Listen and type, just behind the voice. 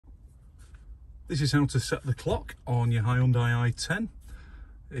This is how to set the clock on your Hyundai i10.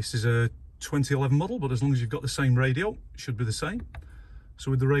 This is a 2011 model, but as long as you've got the same radio, it should be the same.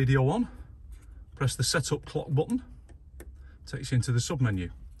 So with the radio on, press the setup clock button, takes you into the sub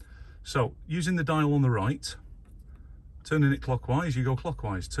menu. So using the dial on the right, turning it clockwise, you go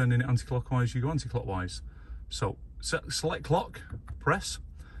clockwise, turning it anti-clockwise, you go anti-clockwise. So select clock, press.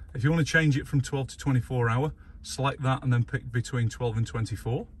 If you want to change it from 12 to 24 hour, select that and then pick between 12 and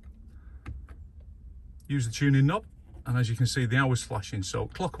 24. Use the tuning knob, and as you can see, the hour's flashing. So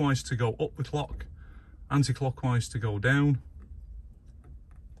clockwise to go up the clock, anti-clockwise to go down,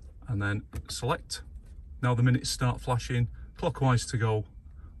 and then select. Now the minutes start flashing, clockwise to go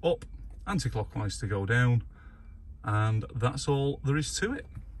up, anti-clockwise to go down, and that's all there is to it.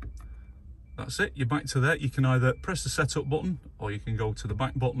 That's it, you're back to there. You can either press the setup button, or you can go to the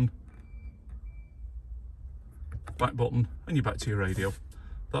back button, and you're back to your radio.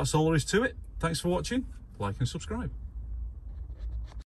 That's all there is to it. Thanks for watching, like and subscribe.